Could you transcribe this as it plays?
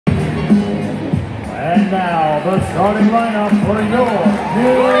now, the starting lineup for your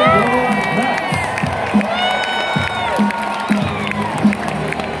New York Mets.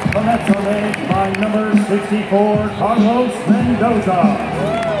 The Mets are led by number 64, Carlos Mendoza.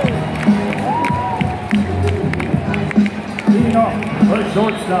 Leading off, the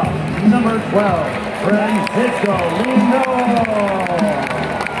shortstop, number 12, Francisco Lindor.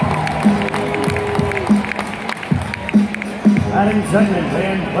 Batting second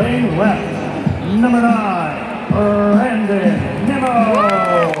and playing left, number 9, Brandon Nimmo.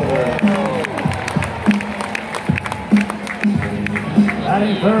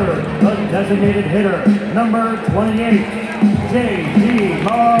 Batting third, the designated hitter, number 28, J.D.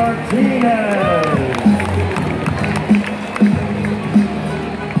 Martinez.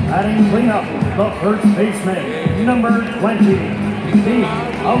 Batting cleanup, the first baseman, number 20, Pete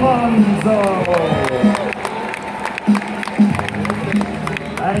Alonso.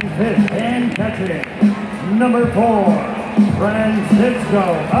 Batting fifth and catching, number 4, Francisco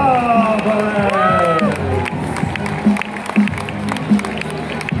Alvarez.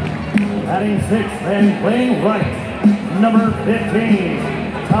 Batting sixth and playing right, number 15,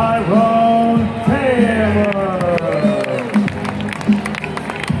 Tyrone Taylor.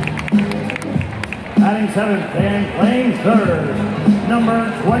 Batting seventh and playing third,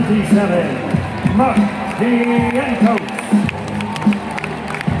 number 27, Mark Vientos.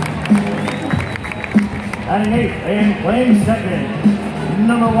 Batting eighth and playing second,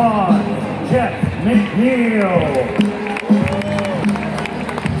 number 1, Jeff McNeil.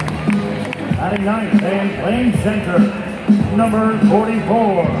 Batting ninth and playing center, number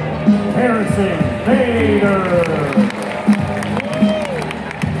 44, Harrison Bader.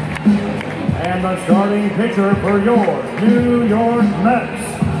 And the starting pitcher for your New York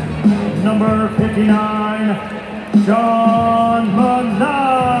Mets, number 59, Sean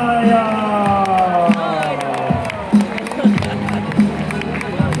Manaea.